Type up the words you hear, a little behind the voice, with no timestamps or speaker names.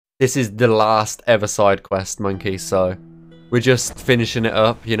this is the last ever side quest, Monkey, so we're just finishing it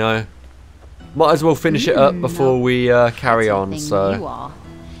up, you know. Might as well finish it up before we carry on, so... You are.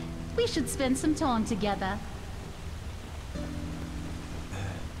 We should spend some time together.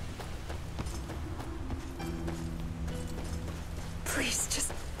 Please,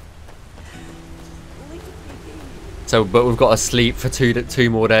 just... leave me. So, but we've got to sleep for two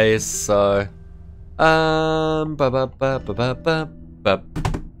more days, so...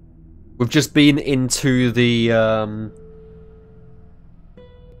 We've just been into the,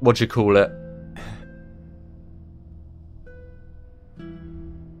 what do you call it?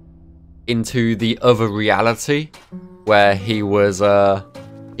 Into the other reality, where he was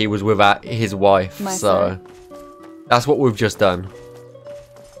with his wife, so... That's what we've just done.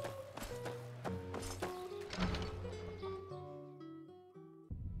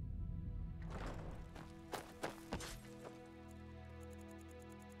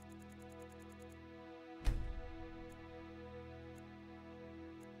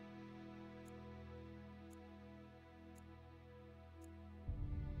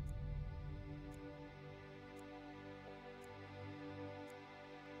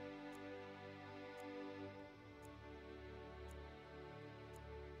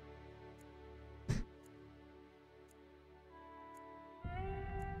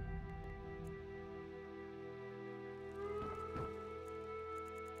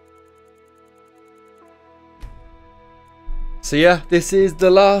 So yeah, this is the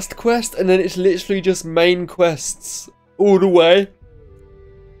last quest, and then it's literally just main quests all the way.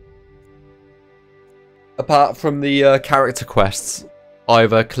 Apart from the character quests,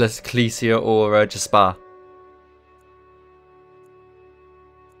 either Clesia or Jaspar.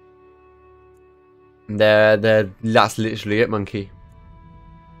 That's literally it, Monkey.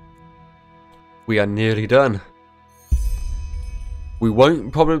 We are nearly done. We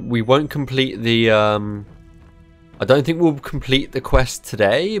won't complete the I don't think we'll complete the quest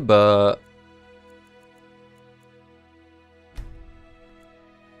today, but...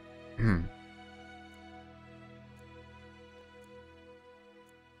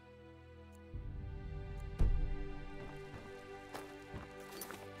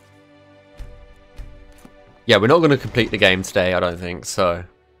 Yeah, we're not going to complete the game today, I don't think, so...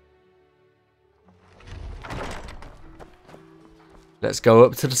 Let's go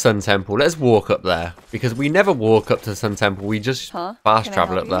up to the Sun Temple. Let's walk up there. Because we never walk up to the Sun Temple. We just fast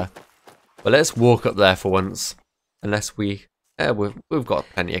travel up there. But let's walk up there for once. Unless we... we've got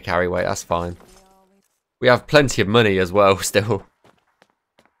plenty of carry weight. That's fine. We have plenty of money as well still.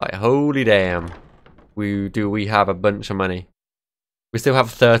 Like, holy damn. We have a bunch of money. We still have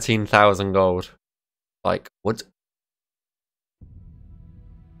 13,000 gold. Like, what?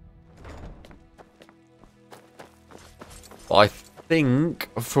 I think,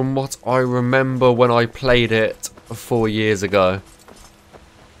 from what I remember when I played it 4 years ago,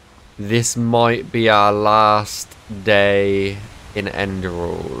 this might be our last day in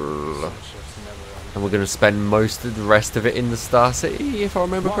Enderal. And we're going to spend most of the rest of it in the Star City, if I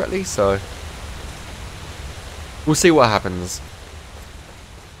remember correctly, so... We'll see what happens.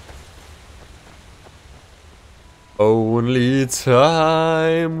 Only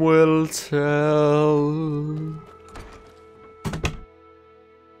time will tell.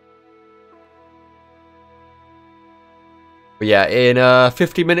 But yeah, in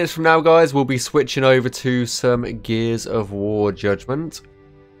 50 minutes from now, guys, we'll be switching over to some Gears of War Judgment.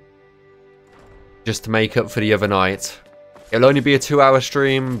 Just to make up for the other night. It'll only be a 2-hour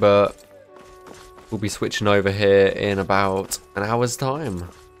stream, but we'll be switching over here in about an hour's time.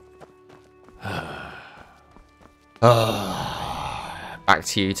 Back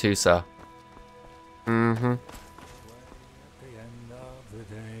to you too, sir. Mm-hmm.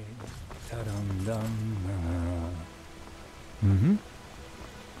 Mm-hmm.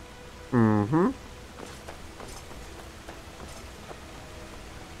 Mm-hmm.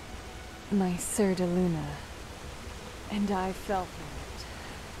 My Sir de Luna, and I fell for it.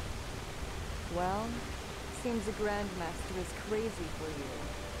 Well, seems the Grandmaster is crazy for you.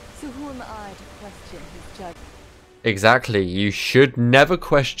 So who am I to question his judgment? Exactly. You should never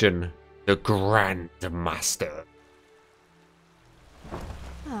question the Grandmaster.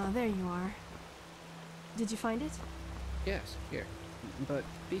 Oh, there you are. Did you find it? Yes, here. But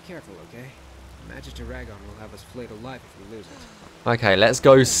be careful, okay? Magister Ragon will have us flayed alive if we lose it. Okay, let's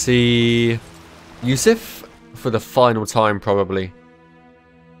go see Yusuf for the final time, probably.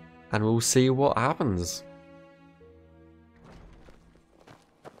 And we'll see what happens.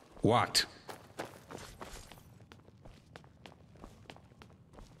 What?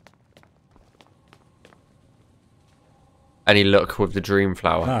 any luck with the dream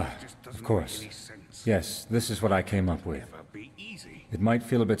flower. Ah, of course. Yes, this is what I came up with. It might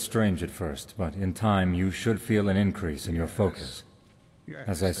feel a bit strange at first, but in time you should feel an increase in your focus.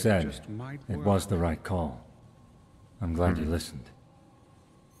 As I said, it was the right call. I'm glad you listened.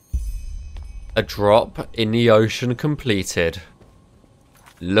 A drop in the ocean completed.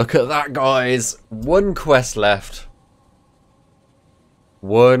 Look at that, guys. One quest left.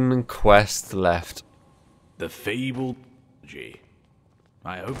 One quest left. The fabled G.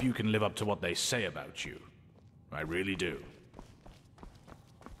 I hope you can live up to what they say about you. I really do.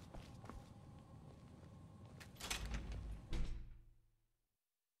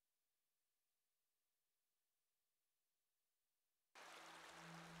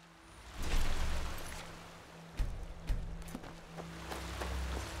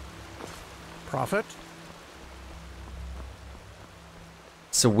 Prophet?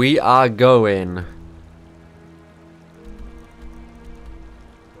 So we are going.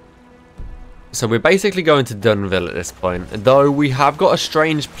 So we're basically going to Dunville at this point. Though we have got a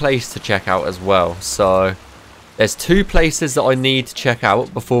strange place to check out as well. So there's two places that I need to check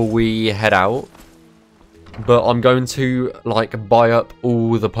out before we head out. But I'm going to like buy up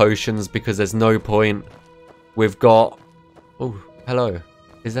all the potions because there's no point. We've got... Oh, hello.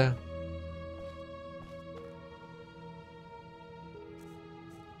 Is there...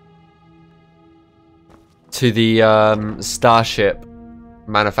 to the starship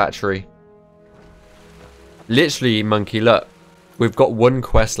manufactory. Literally, monkey, look. We've got one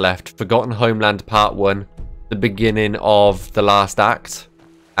quest left. Forgotten Homeland Part 1. The beginning of the last act.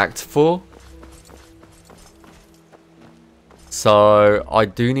 Act 4. So, I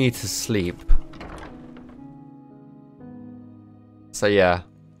do need to sleep. So, yeah.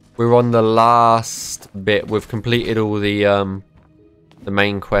 We're on the last bit. We've completed all the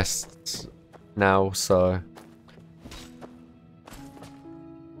main quests now, so...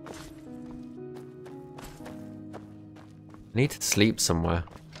 I need to sleep somewhere.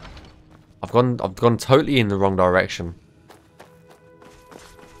 I've gone totally in the wrong direction.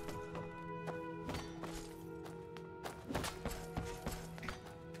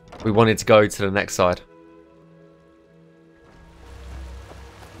 We wanted to go to the next side.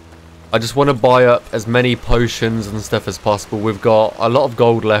 I just want to buy up as many potions and stuff as possible. We've got a lot of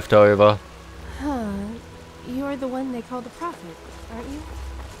gold left over. Huh. You're the one they call the Prophet, aren't you?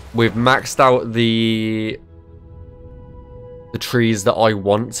 We've maxed out the trees that I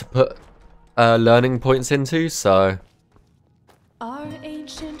want to put learning points into, so... Our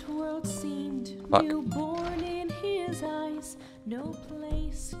ancient world seemed Fuck. newborn in his eyes. No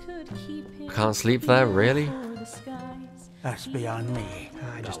place could keep him. Can't sleep there, really? for the skies. That's beyond me.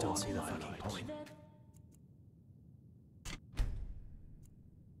 I just don't see the fucking point.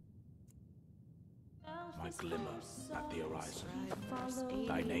 My glimmer at the horizon.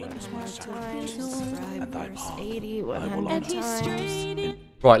 Thy name is my sacrifice, and thy path I will And he honor. strayed in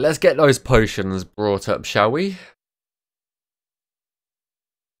Right, let's get those potions brought up, shall we?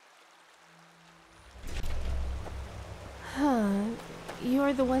 Huh.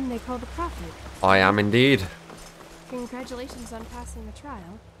 You're the one they call the Prophet. I am indeed. Congratulations on passing the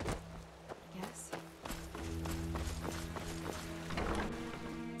trial. Yes.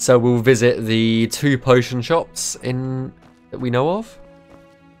 So we'll visit the 2 potion shops that we know of.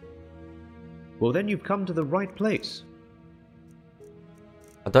 Well, then you've come to the right place.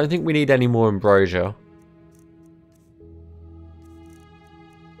 I don't think we need any more ambrosia.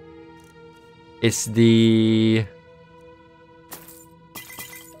 It's the...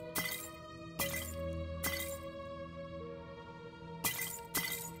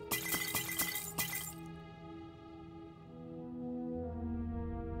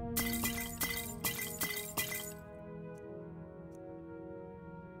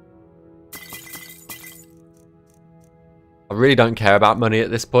 I really don't care about money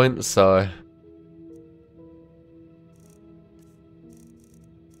at this point, so...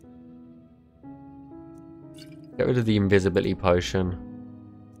 Get rid of the invisibility potion.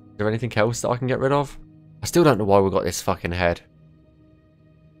 Is there anything else that I can get rid of? I still don't know why we got this fucking head.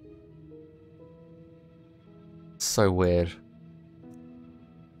 So weird.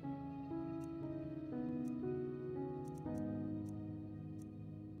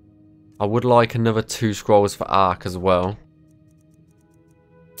 I would like another 2 scrolls for Ark as well.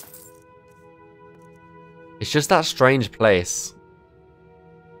 It's just that strange place.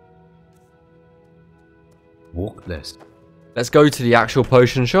 Walk this. Let's go to the actual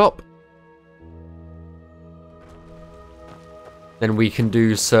potion shop. Then we can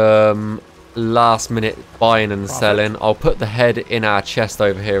do some last minute buying and selling. I'll put the head in our chest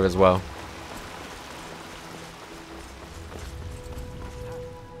over here as well.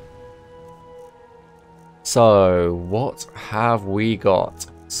 So, what have we got?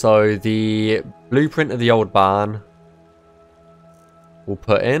 So, the blueprint of the old barn we'll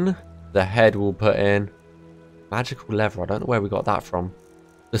put in. The head we'll put in. Magical lever. I don't know where we got that from.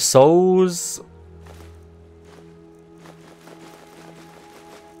 The souls.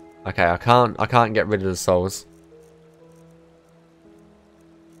 Okay, I can't get rid of the souls.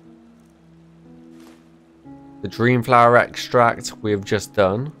 The Dreamflower extract we've just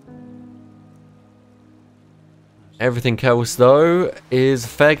done. Everything else, though, is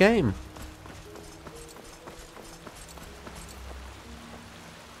fair game.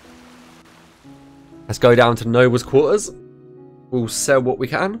 Let's go down to Noble's quarters. We'll sell what we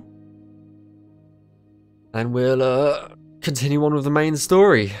can. And we'll continue on with the main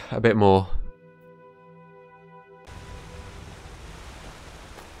story a bit more.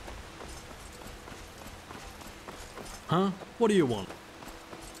 Huh? What do you want?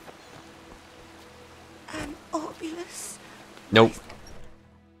 An obulus? Nope.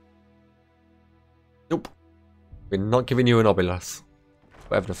 Nope. We're not giving you an obulus.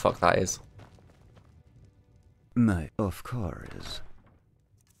 Whatever the fuck that is. My, of course.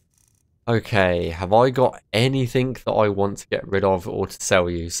 Okay, have I got anything that I want to get rid of or to sell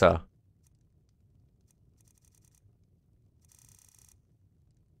you, sir?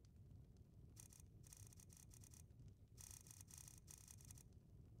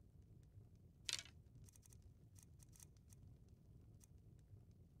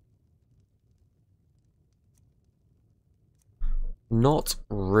 Not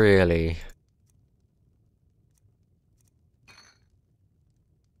really.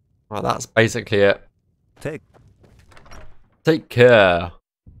 Right, that's basically it. Take care.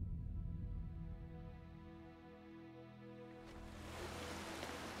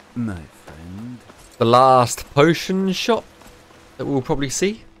 My friend. The last potion shop that we'll probably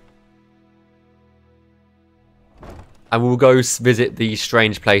see. And we'll go visit the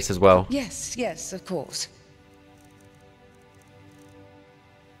strange place as well. Yes, yes, of course.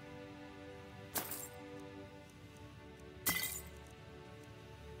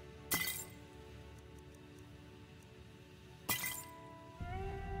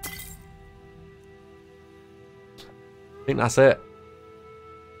 I think that's it.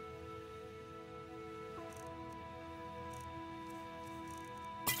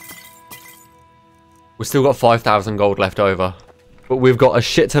 We've still got 5,000 gold left over. But we've got a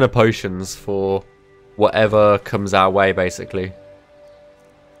shit ton of potions for whatever comes our way, basically.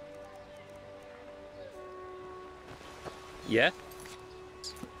 Yeah?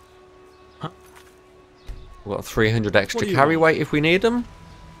 We've got 300 extra carry weight if we need them.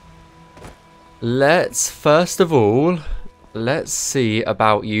 Let's, first of all, let's see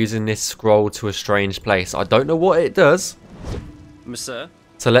about using this scroll to a strange place. I don't know what it does. Monsieur?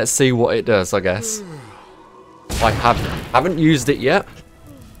 So let's see what it does, I guess. I haven't used it yet.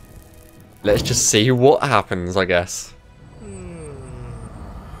 Let's just see what happens, I guess.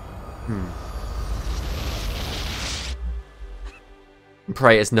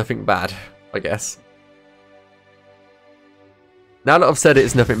 Pray it's nothing bad, I guess. Now that I've said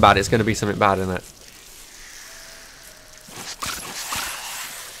it's nothing bad, it's going to be something bad, isn't it?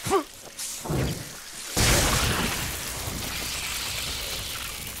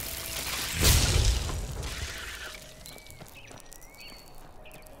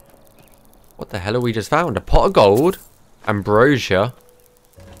 What the hell have we just found? A pot of gold, ambrosia,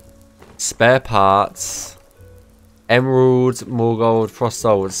 spare parts, emeralds, more gold, frost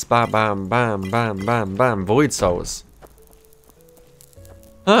souls, bam, bam, bam, bam, bam, bam, void souls.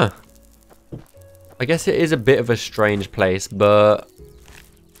 Huh. I guess it is a bit of a strange place, but...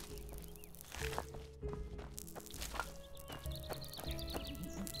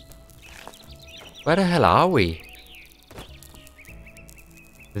 where the hell are we?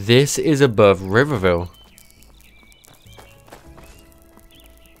 This is above Riverville.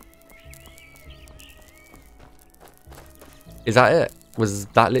 Is that it? Was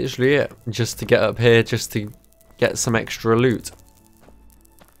that literally it? Just to get up here, just to get some extra loot?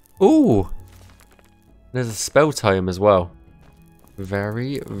 Ooh! There's a spell tome as well.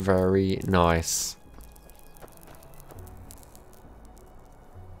 Very, very nice.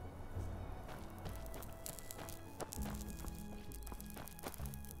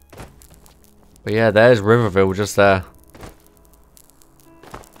 But yeah, there's Riverville just there.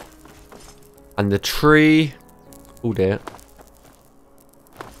 And the tree... oh dear.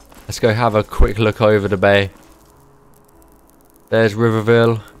 Let's go have a quick look over the bay. There's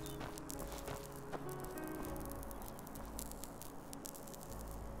Riverville.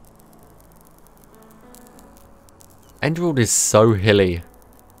 Enderal is so hilly,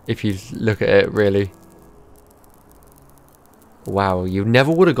 if you look at it, really. Wow, you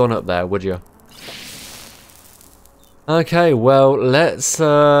never would have gone up there, would you? Okay, well, let's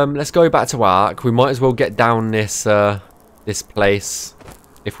go back to Ark. We might as well get down this this place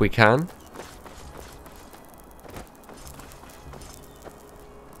if we can.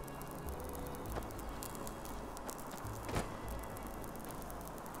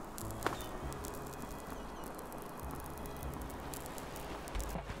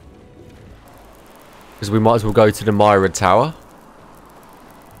 Because we might as well go to the Myra Tower.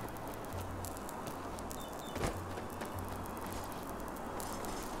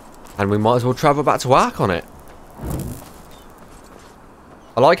 And we might as well travel back to Ark on it.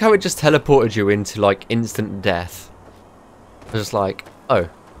 I like how it just teleported you into, like, instant death. I was just like, oh.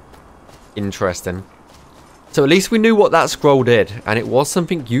 Interesting. So at least we knew what that scroll did. And it was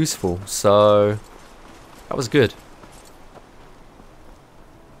something useful. So that was good.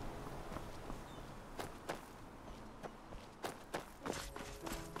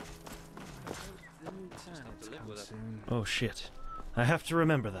 Oh shit. I have to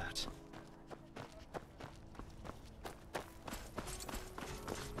remember that.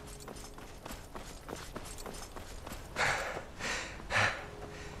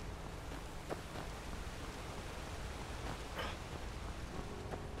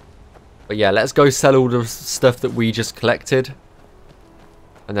 But yeah, let's go sell all the stuff that we just collected.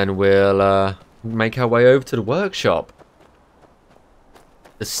 And then we'll make our way over to the workshop.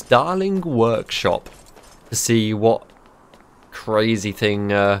 The Starling Workshop. To see what crazy thing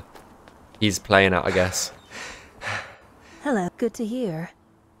he's playing at, I guess. Hello, good to hear.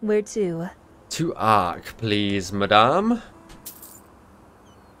 Where to? To Ark, please, madame.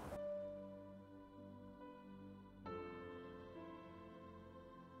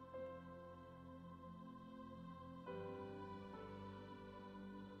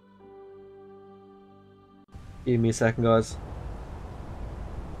 Give me a second, guys.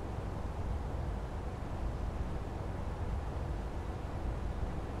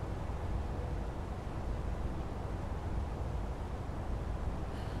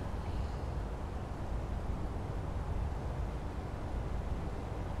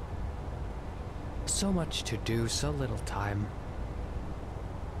 So much to do, so little time.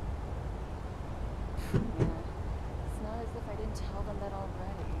 It's not as if I didn't tell them that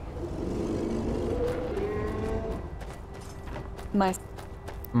already.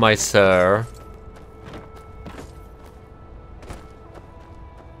 My sir.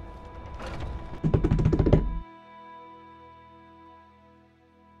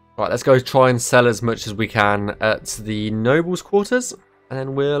 Right, let's go try and sell as much as we can at the nobles' quarters, and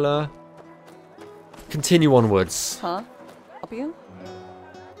then we'll continue onwards. Huh? Help you?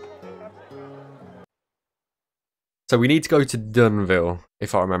 So we need to go to Dunville,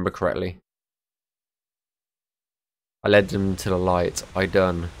 if I remember correctly. I led them to the light. I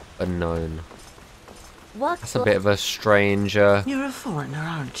done unknown. What? That's a bit of a strange. You're a foreigner,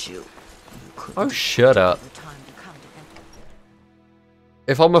 aren't you? Oh, shut up.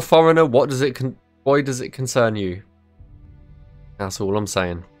 If I'm a foreigner, why does it concern you? That's all I'm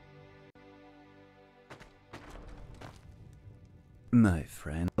saying. My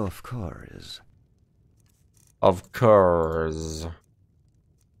friend, of course. Of course.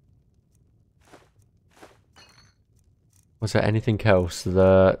 Was there anything else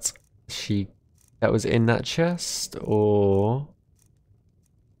that was in that chest, or?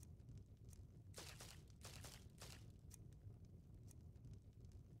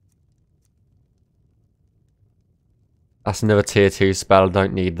 That's another tier 2 spell,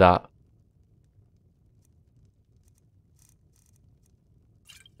 don't need that.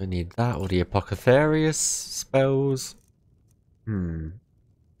 I need that, or the Apothecarius spells. We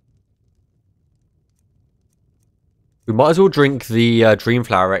might as well drink the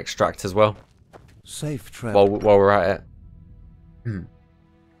Dreamflower extract as well. Safe travel. While we're at it.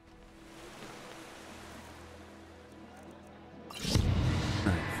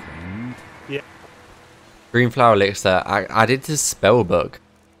 Yeah. Dreamflower elixir added to spellbook.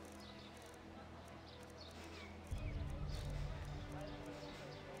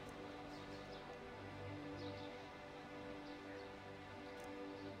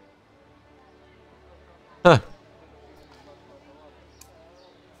 Huh.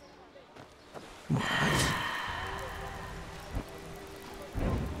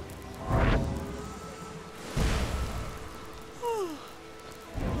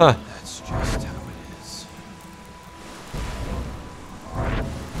 Huh. That's just how it is.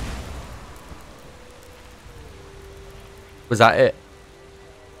 Was that it?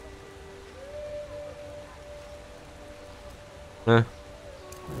 Huh.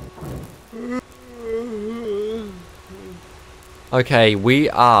 Okay, we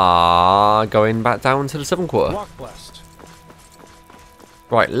are going back down to the southern quarter. Walk blessed.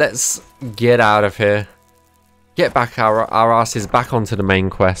 Right, let's get out of here. Get back our asses back onto the main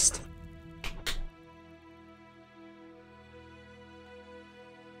quest.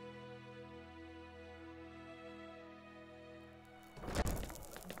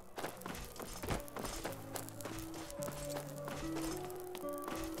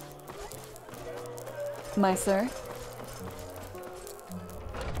 My sir?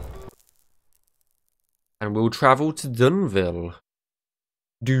 And we'll travel to Dunville.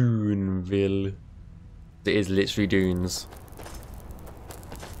 Duneville. It is literally dunes.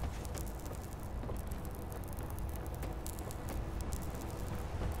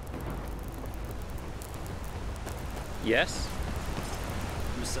 Yes?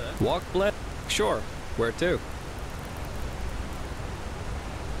 Sir? Walk blessed. Sure. Where to?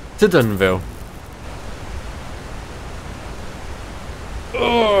 To Dunville.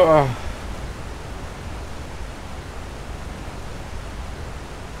 Ugh.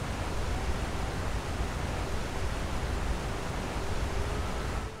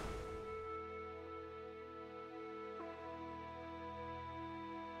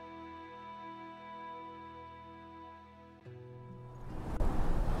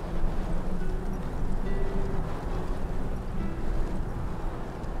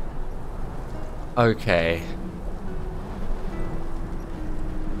 Okay.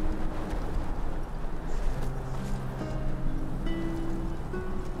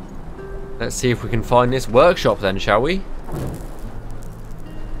 Let's see if we can find this workshop then, shall we?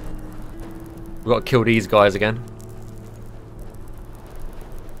 We've got to kill these guys again.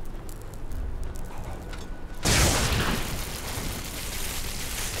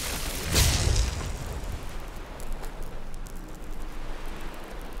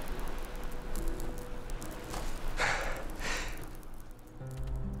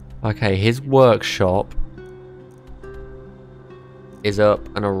 Okay, his workshop is up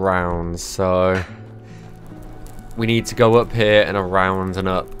and around, so we need to go up here and around and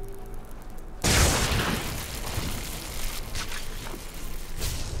up.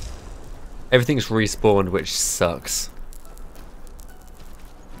 Everything's respawned, which sucks.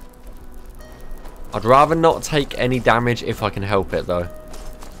 I'd rather not take any damage if I can help it, though.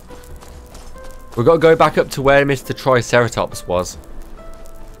 We've got to go back up to where Mr. Triceratops was.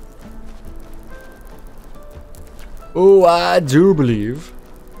 Oh, I do believe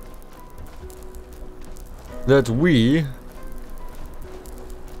that we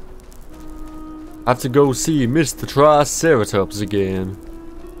have to go see Mr. Triceratops again.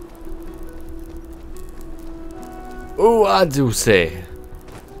 Oh, I do say.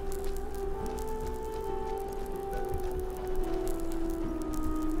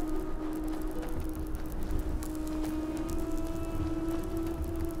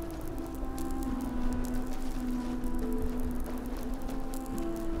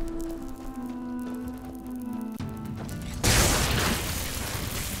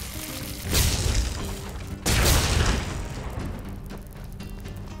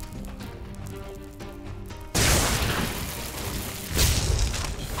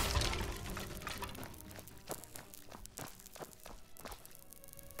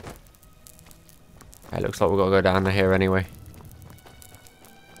 It looks like we've got to go down here anyway.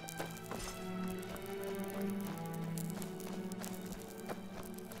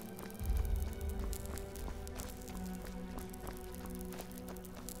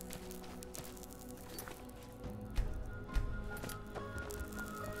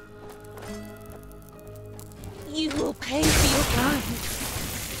 You will pay for your crime.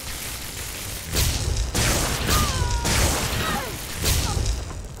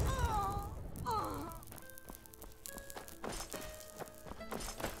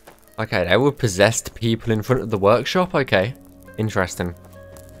 Okay, they were possessed people in front of the workshop. Okay, interesting.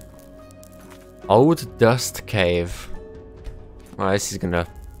 Old Dust Cave. Oh, this is gonna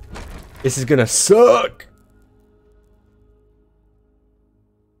suck.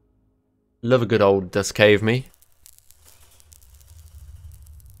 Love a good old Dust Cave, me.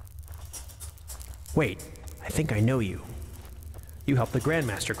 Wait, I think I know you. You helped the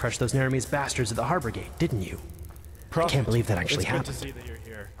Grandmaster crush those Naramese bastards at the harbor gate, didn't you? I can't believe that actually happened. It's good to see that you're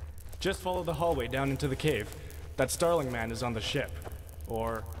here. Just follow the hallway down into the cave. That Starling man is on the ship.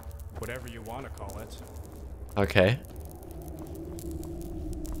 Or whatever you want to call it. Okay.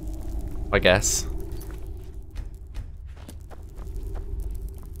 I guess.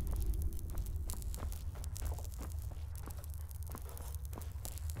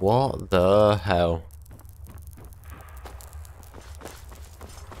 What the hell?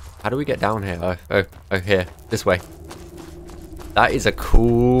 How do we get down here? Oh, here. This way. That is a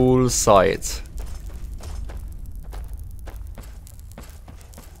cool sight.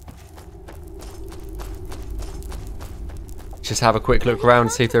 Just have a quick look around,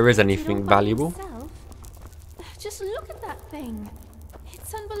 see if there is anything valuable. Just look at that thing.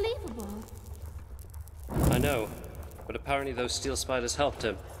 It's unbelievable. I know, but apparently those steel spiders helped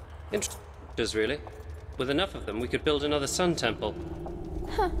him. Interesting, really. With enough of them, we could build another sun temple.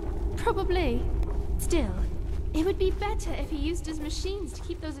 Huh, probably. Still, it would be better if he used his machines to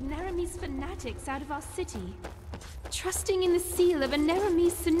keep those Neramese fanatics out of our city. Trusting in the seal of a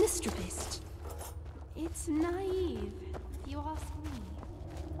Neramese sinistropist. It's naive, if you ask me.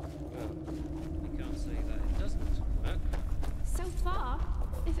 Well, you can't say that it doesn't, huh? So far,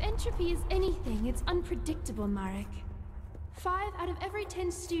 if entropy is anything, it's unpredictable, Marek. 5 out of every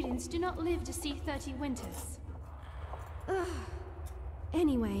 10 students do not live to see 30 winters. Ugh.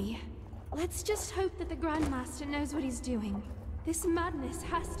 Anyway, let's just hope that the Grandmaster knows what he's doing. This madness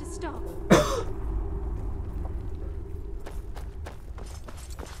has to stop.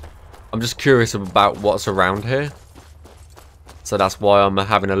 I'm just curious about what's around here. So that's why I'm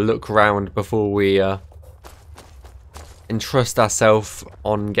having a look around before we entrust ourselves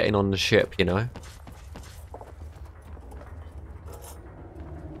on getting on the ship, you know?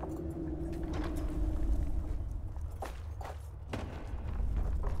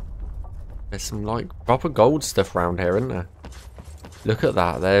 There's some like proper gold stuff around here, isn't there? Look at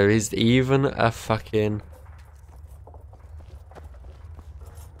that. There is even a fucking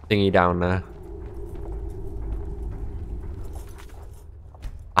thingy down there.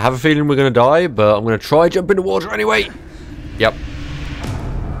 I have a feeling we're going to die, but I'm going to try jump in the water anyway. Yep.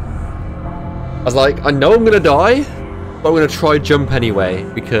 I was like, I know I'm going to die, but I'm going to try jump anyway,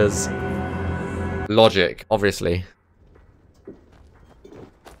 because logic, obviously.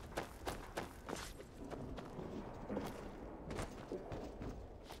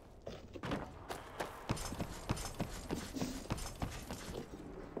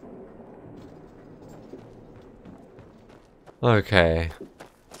 Okay.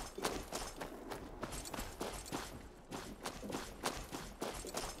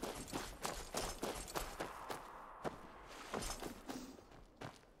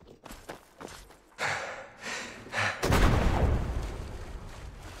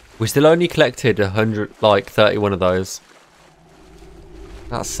 We still only collected 100, like 31 of those.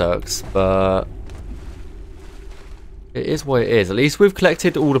 That sucks, but it is what it is. At least we've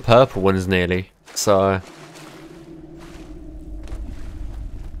collected all the purple ones nearly, so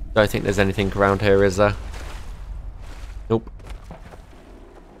don't think there's anything around here, is there? Nope.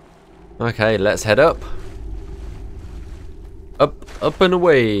 Okay, let's head up. Up and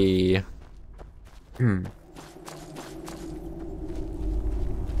away.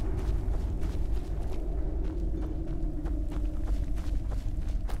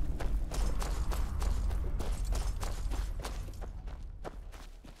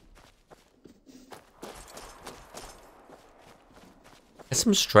 There's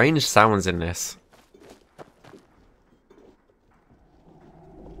some strange sounds in this.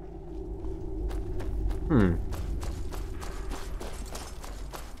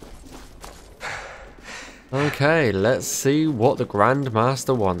 Okay, let's see what the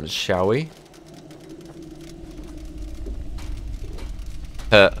Grandmaster wants, shall we?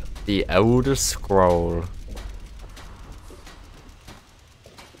 The Elder Scroll.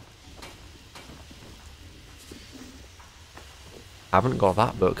 Haven't got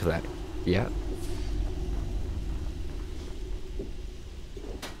that book there yet.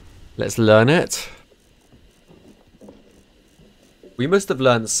 Let's learn it. We must have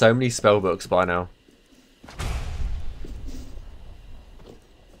learned so many spell books by now.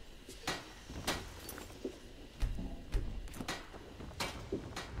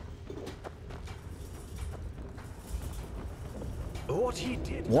 What he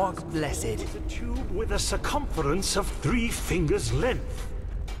did Walk blessed. was a tube with a circumference of 3 fingers' length.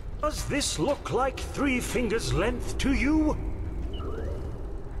 Does this look like 3 fingers' length to you?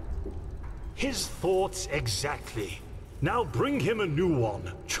 His thoughts exactly. Now bring him a new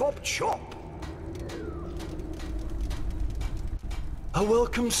one. Chop chop. A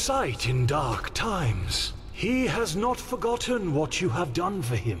welcome sight in dark times. He has not forgotten what you have done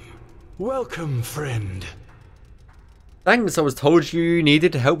for him. Welcome, friend. Thanks, I was told you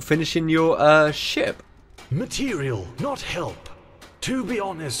needed help finishing your ship. Material, not help. To be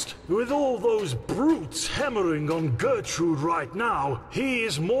honest, with all those brutes hammering on Gertrude right now, he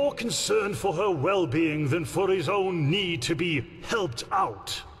is more concerned for her well-being than for his own need to be helped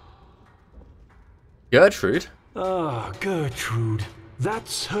out. Gertrude? Ah, Gertrude.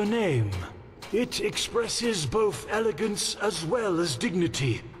 That's her name. It expresses both elegance as well as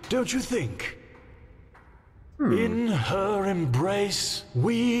dignity, don't you think? In her embrace,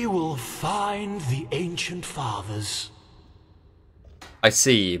 we will find the ancient fathers. I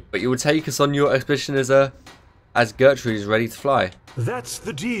see, but you will take us on your expedition as Gertrude is ready to fly. That's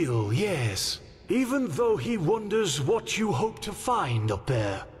the deal, yes. Even though he wonders what you hope to find up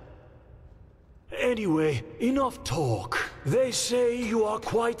there. Anyway, enough talk. They say you are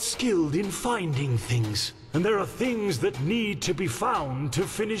quite skilled in finding things. And there are things that need to be found to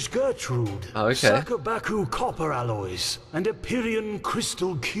finish Gertrude. Oh, okay. Sakabaku copper alloys and a Pyrian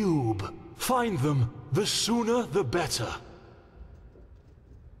crystal cube. Find them. The sooner the better.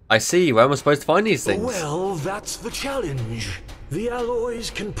 I see. Where am I supposed to find these things? Well, that's the challenge. The alloys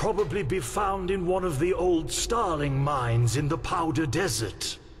can probably be found in one of the old Starling mines in the Powder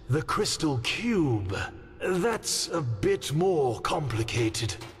Desert. The crystal cube. That's a bit more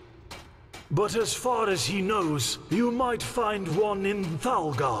complicated. But as far as he knows, you might find one in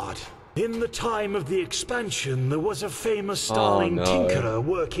Thalgard. In the time of the expansion, there was a famous Starling tinkerer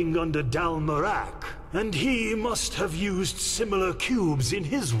working under Dalmarak, and he must have used similar cubes in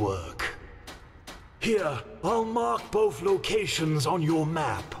his work. Here, I'll mark both locations on your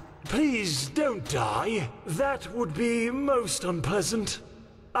map. Please don't die. That would be most unpleasant.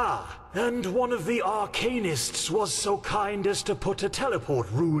 Ah, and one of the arcanists was so kind as to put a teleport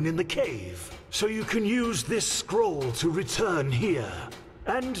rune in the cave, so you can use this scroll to return here.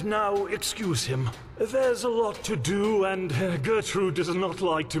 And now, excuse him. There's a lot to do, and Gertrude does not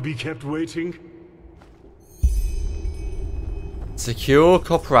like to be kept waiting. Secure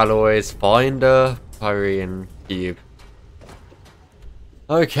copper alloys, find a Pyrian cube.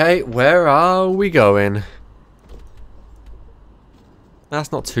 Okay, where are we going?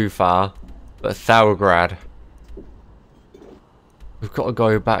 That's not too far, but Thalgrad. We've got to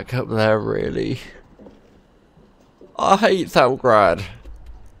go back up there, really. I hate Thalgrad.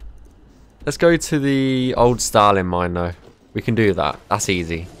 Let's go to the old Starling mine, though. We can do that. That's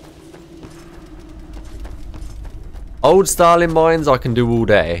easy. Old Starling mines I can do all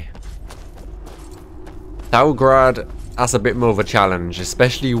day. Thalgrad, that's a bit more of a challenge,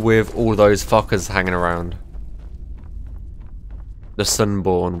 especially with all those fuckers hanging around. The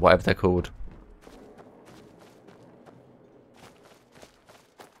Sunborn, whatever they're called.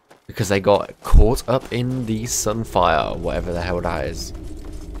 Because they got caught up in the Sunfire, whatever the hell that is.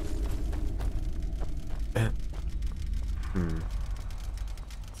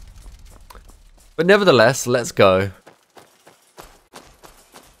 But nevertheless, let's go.